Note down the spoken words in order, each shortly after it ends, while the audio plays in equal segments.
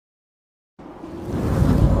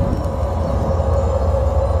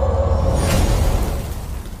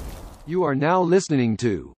You are now listening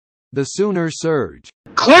to the Sooner Surge.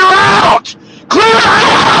 Clear out! Clear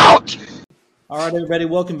out! All right, everybody,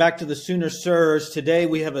 welcome back to the Sooner Surge. Today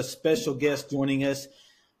we have a special guest joining us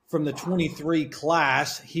from the 23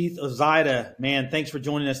 class, Heath Ozaeta. Man, thanks for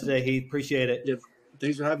joining us today, Heath. Appreciate it. Yeah,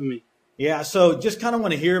 thanks for having me. Yeah, so just kind of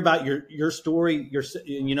want to hear about your story,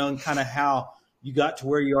 and kind of how you got to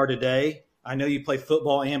where you are today. I know you play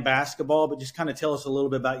football and basketball, but just kind of tell us a little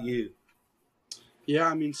bit about you.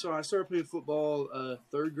 Yeah, so I started playing football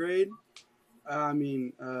third grade.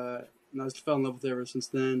 And I just fell in love with it ever since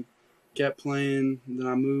then. Kept playing, and then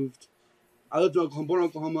I moved. I lived in Oklahoma, born in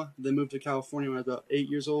Oklahoma, then moved to California when I was about 8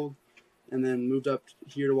 years old, and then moved up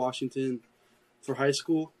here to Washington for high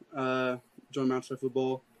school. Joined Mountain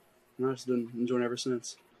football, and I've just been enjoying it ever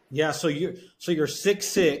since. Yeah, so you're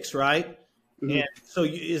 6'6", right? Mm-hmm. And so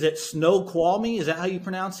is it Snoqualmie? Is that how you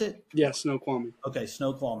pronounce it? Yeah, Snoqualmie. Okay,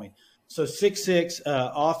 Snoqualmie. So 6'6",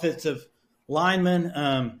 offensive lineman.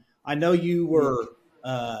 I know you were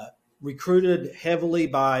recruited heavily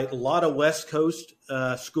by a lot of West Coast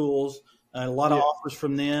schools, a lot of offers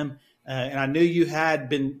from them. And I knew you had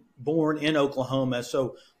been born in Oklahoma.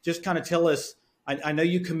 So just kind of tell us, I know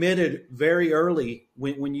you committed very early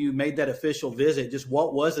when you made that official visit. Just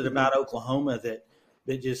what was it about Oklahoma that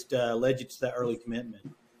just led you to that early commitment?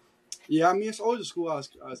 Yeah, it's always a school I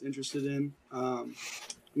was interested in.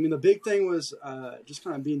 The big thing was just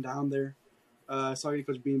kind of being down there. I was talking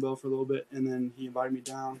to Coach Beanbo for a little bit, and then he invited me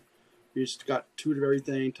down. We just got tutored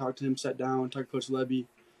everything, talked to him, sat down, talked to Coach Levy,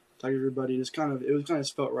 talked to everybody. It kind of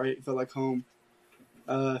just felt right. It felt like home.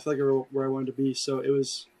 I felt like where I wanted to be. So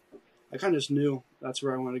I kind of just knew that's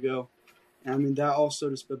where I wanted to go. And that also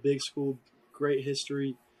just a big school, great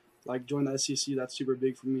history. Like joining the SEC, that's super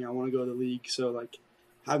big for me. I want to go to the league. So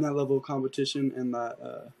having that level of competition and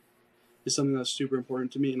that is something that's super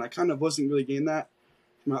important to me. And I kind of wasn't really getting that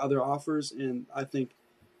from my other offers. And I think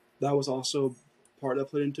that was also part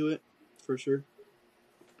that put into it for sure.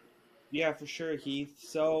 Yeah, for sure, Heath.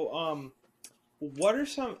 So, what are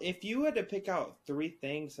if you had to pick out 3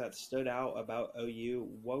 things that stood out about OU,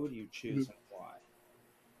 what would you choose and why?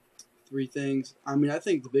 3 things. I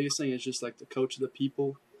think the biggest thing is just the coach of the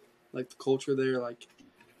people, the culture there.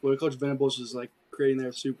 What Coach Venables is creating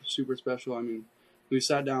there, super, super special. We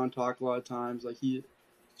sat down and talked a lot of times. He,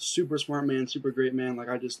 super smart man, super great man.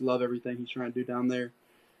 I just love everything he's trying to do down there.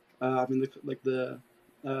 The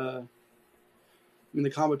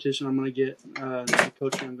competition I'm gonna get, the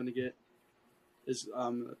coaching I'm gonna get is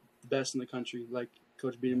the best in the country.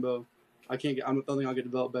 Coach Beanbo, I don't think I'll get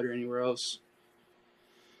developed better anywhere else.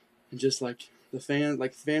 And just the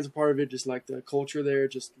fans are part of it. Just the culture there,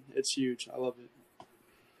 it's huge. I love it.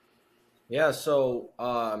 Yeah, so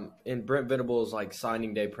in Brent Venables'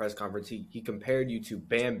 signing day press conference, he compared you to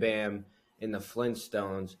Bam Bam in the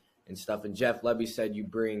Flintstones and stuff. And Jeff Levy said you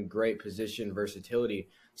bring great position versatility.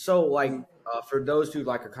 So for those who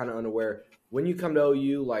are kind of unaware, when you come to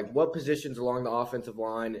OU, what positions along the offensive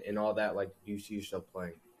line and all that do you see yourself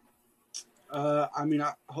playing?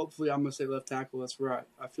 Hopefully I'm gonna say left tackle. That's where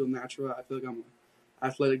I feel natural. I feel like I'm an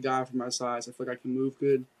athletic guy for my size. I feel like I can move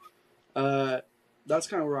good. That's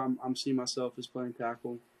kind of where I'm seeing myself is playing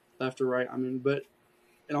tackle, left or right. But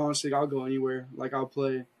in all honesty, I'll go anywhere. I'll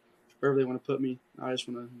play wherever they want to put me. I just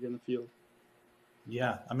want to get in the field.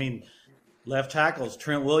 Yeah, left tackles,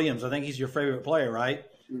 Trent Williams. I think he's your favorite player, right?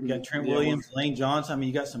 You got Trent Williams, Lane Johnson.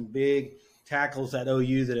 You got some big tackles at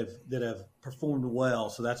OU that have performed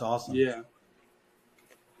well. So that's awesome. Yeah.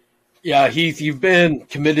 Yeah, Heath, you've been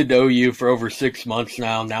committed to OU for over 6 months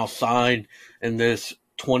now signed in this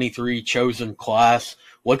 23 chosen class.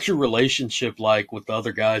 What's your relationship like with the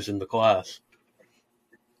other guys in the class?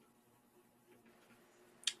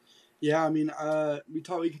 Yeah, we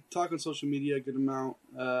talk on social media a good amount.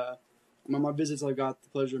 On my visits, I got the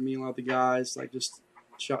pleasure of meeting a lot of the guys. Just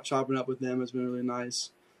chopping up with them has been really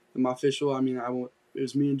nice. And my official, it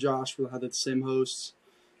was me and Josh had the same hosts,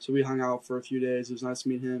 so we hung out for a few days. It was nice to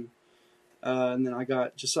meet him. And then I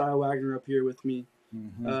got Josiah Wagner up here with me.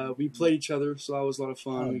 Mm-hmm. We played each other, so that was a lot of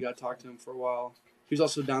fun. We got to talk to him for a while. He was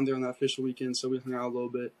also down there on that official weekend, so we hung out a little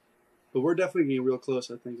bit. But we're definitely getting real close,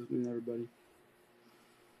 I think, with me and everybody.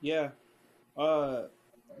 Yeah. Do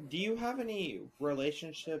you have any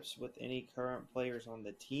relationships with any current players on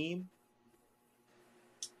the team?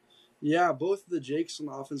 Yeah, both the Jakes on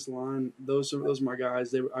the offensive line, those are my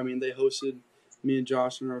guys. They hosted me and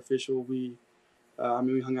Josh on our official. We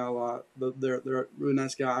hung out a lot. They're really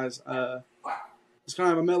nice guys. It's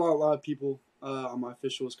I met a lot of people on my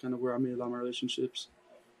official. Is kind of where I made a lot of my relationships.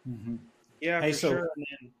 Mm-hmm. Yeah, for sure. And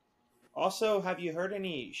then also, have you heard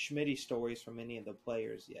any Schmitty stories from any of the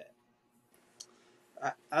players yet?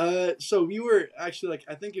 So we were actually like,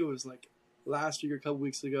 I think it was like last week or a couple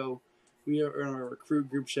weeks ago. We were in our recruit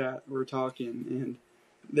group chat. We were talking, and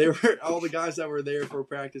they were all the guys that were there for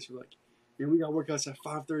practice were like, "Man, we got workouts at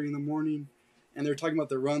 5:30 in the morning," and they're talking about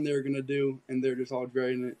the run they were gonna do, and they're just all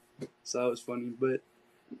dreading it. So that was funny, but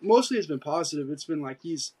mostly it's been positive. It's been like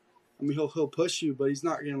he'll push you, but he's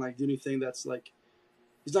not gonna like do anything that's like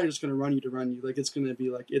he's not just gonna run you to run you. Like it's gonna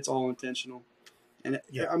be like it's all intentional. And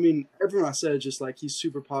Yeah. I mean, everyone I said is just like he's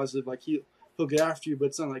super positive. Like he'll get after you, but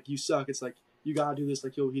it's not like you suck. It's like you gotta do this.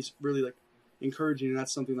 Like he's really like encouraging, and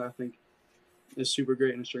that's something that I think is super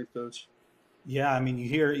great in a strength coach. Yeah, I mean, you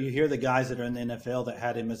hear the guys that are in the NFL that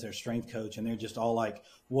had him as their strength coach, and they're just all like,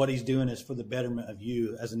 "What he's doing is for the betterment of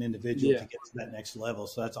you as an individual to get to that next level."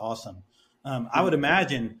 So that's awesome. I would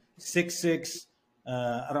imagine 6'6".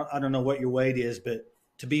 I don't know what your weight is, but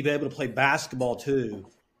to be able to play basketball too,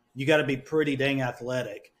 you got to be pretty dang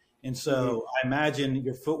athletic. And so I imagine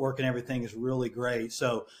your footwork and everything is really great.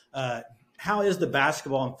 So how is the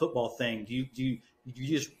basketball and football thing? Do you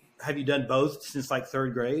just have you done both since like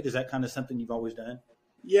third grade? Is that kind of something you've always done?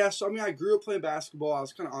 Yeah, so I mean, I grew up playing basketball. I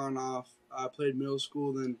was kind of on and off. I played middle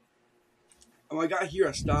school. Then when I got here,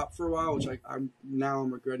 I stopped for a while, which I'm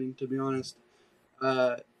regretting, to be honest.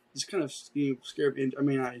 Just kind of scared. I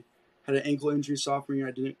mean, I had an ankle injury sophomore year.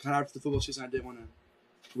 I didn't kind of after the football season. I didn't want to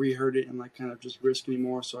re-hurt it and like kind of just risk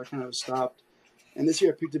anymore. So I kind of stopped. And this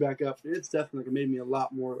year I picked it back up. And it's definitely like it made me a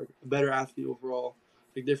lot more like a better athlete overall.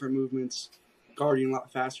 Like different movements, guarding a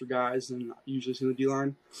lot faster guys than I usually see in the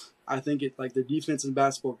D-line. I think it like the defense in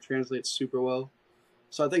basketball translates super well.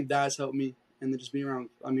 So I think that's helped me. And then just being around,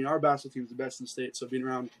 I mean, our basketball team is the best in the state. So being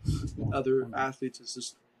around other athletes has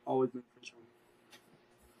just always been beneficial.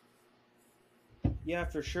 Yeah,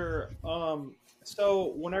 for sure.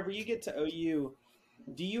 So whenever you get to OU,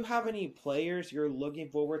 do you have any players you're looking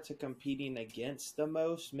forward to competing against the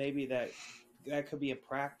most? Maybe that could be a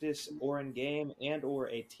practice or in game and or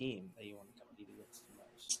a team that you want to compete against the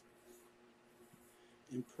most.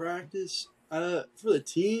 In practice, for the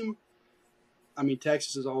team, I mean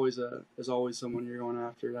Texas is always someone you're going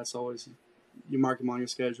after. That's always you mark them on your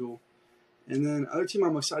schedule. And then other team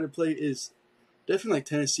I'm excited to play is definitely like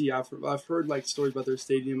Tennessee. I've heard like stories about their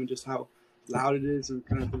stadium and just how loud it is and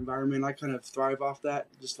kind of the environment. I kind of thrive off that,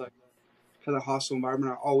 just like kind of hostile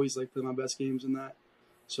environment. I always like play my best games in that,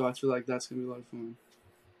 so I feel like that's gonna be a lot of fun.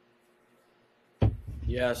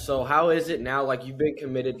 Yeah, so how is it now? Like you've been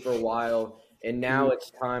committed for a while, and now it's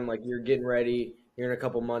time. Like you're getting ready here in a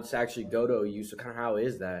couple months to actually go to OU. So kind of how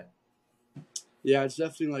is that? Yeah, it's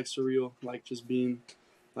definitely like surreal, like just being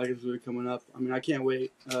like it's really coming up. I mean, I can't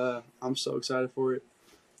wait. I'm so excited for it.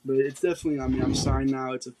 But it's definitely, I mean, I'm signed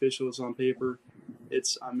now. It's official. It's on paper.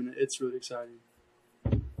 It's really exciting. I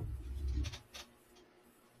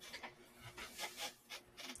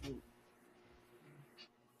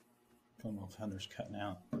don't know if Hunter's cutting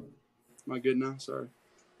out. Am I good now? Sorry.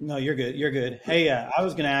 No, you're good. You're good. Hey, I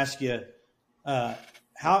was going to ask you,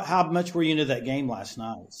 how much were you into that game last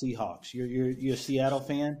night, Seahawks? You're a Seattle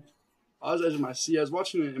fan? I was edging my seat. I was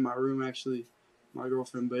watching it in my room, actually, my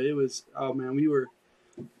girlfriend. But it was, oh, man, we were –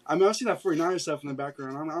 I mean, I've seen that 49ers stuff in the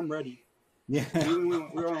background. I'm ready. Yeah.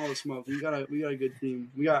 We're on all the smoke. We got a good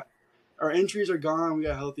team. Our injuries are gone. We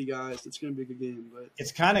got healthy guys. It's going to be a good game. But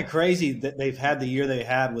it's kind of crazy that they've had the year they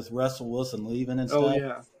had with Russell Wilson leaving and stuff. Oh,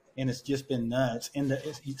 yeah. And it's just been nuts. And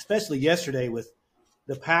especially yesterday with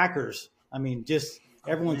the Packers. I mean, just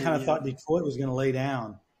everyone kind of thought Detroit was going to lay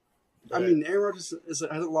down. I mean, Aaron Rodgers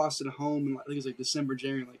hasn't lost at home in, I think it was like December,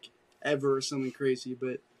 January, like ever or something crazy.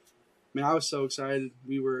 But, I mean, I was so excited.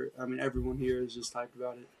 Everyone here is just hyped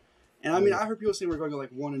about it. And, I mean, I heard people saying we're going to go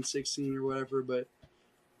like 1-16 or whatever, but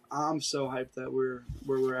I'm so hyped that we're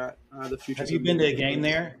where we're at. The future. Have you been to a game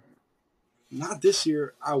there? Not this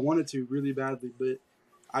year. I wanted to really badly, but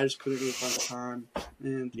I just couldn't really find the time.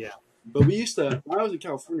 And but we used to. When I was in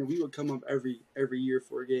California, we would come up every year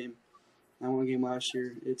for a game. I won a game last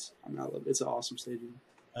year. I love it. It's an awesome stadium.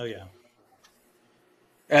 Oh yeah.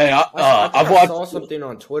 Hey, I saw something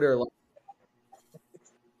on Twitter.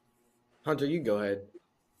 Hunter, you go ahead.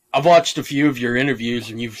 I've watched a few of your interviews,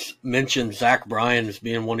 and you've mentioned Zach Bryan as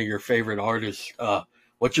being one of your favorite artists.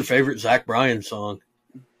 What's your favorite Zach Bryan song?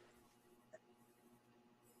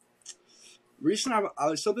 Recently,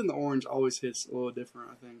 something the orange always hits a little different.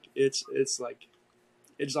 I think it's like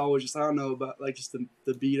it's always just I don't know about like just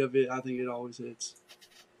the beat of it. I think it always hits.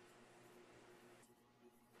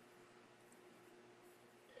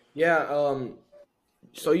 Yeah.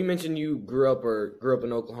 So you mentioned you grew up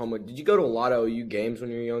in Oklahoma. Did you go to a lot of OU games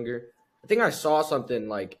when you were younger? I think I saw something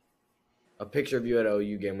like a picture of you at an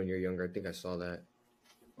OU game when you were younger. I think I saw that.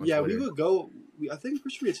 on Yeah, Twitter. we would go. I think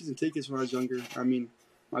we had season tickets when I was younger. I mean,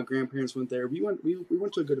 my grandparents went there. We went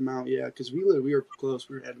to a good amount, yeah, because we were close.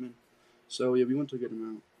 We were Edmond, so yeah, we went to a good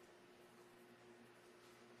amount.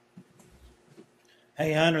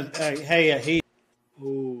 Hey, Hunter. Hey, Heath.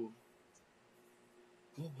 Oh,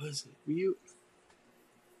 what was it?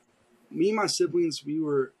 Me and my siblings,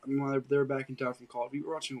 while they were back in town from college, we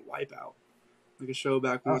were watching Wipeout, like a show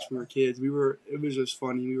back once we were kids. It was just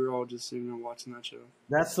funny. We were all just sitting and watching that show.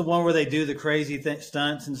 That's the one where they do the crazy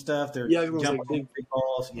stunts and stuff. They're Yeah, it was jumping like big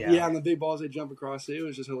balls. Yeah, and the big balls they jump across it. It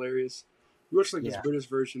was just hilarious. We watched like this Yeah. British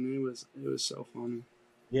version, and it was so funny.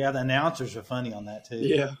 Yeah, the announcers are funny on that too.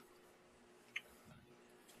 Yeah.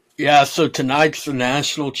 Yeah, so tonight's the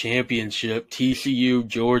national championship, TCU,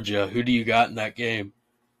 Georgia. Who do you got in that game?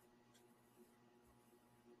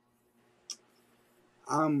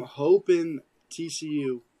 I'm hoping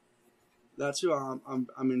TCU. That's who I'm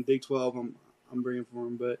in Big 12. I'm bringing for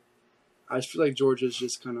them, but I just feel like Georgia's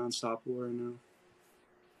just kind of unstoppable right now.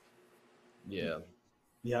 Yeah.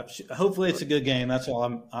 Yeah. Hopefully it's a good game. That's all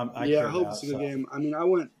I Yeah, care I hope about, it's a good so. game. I mean, I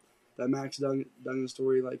want that Max Duggan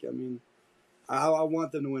story. Like, I mean, I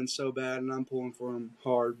want them to win so bad, and I'm pulling for them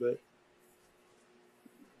hard. But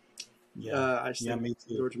Yeah. I just Yeah, think me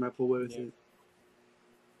too. Georgia might pull away with it.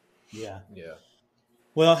 Yeah. Yeah.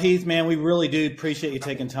 Well, Heath, man, we really do appreciate you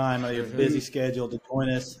taking time out of your busy schedule to join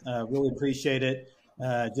us. Really appreciate it.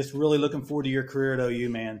 Just really looking forward to your career at OU,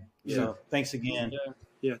 man. Yeah. So thanks again.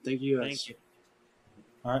 Yeah, thank you guys. Thank you.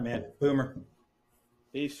 All right, man. Boomer.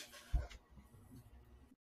 Peace.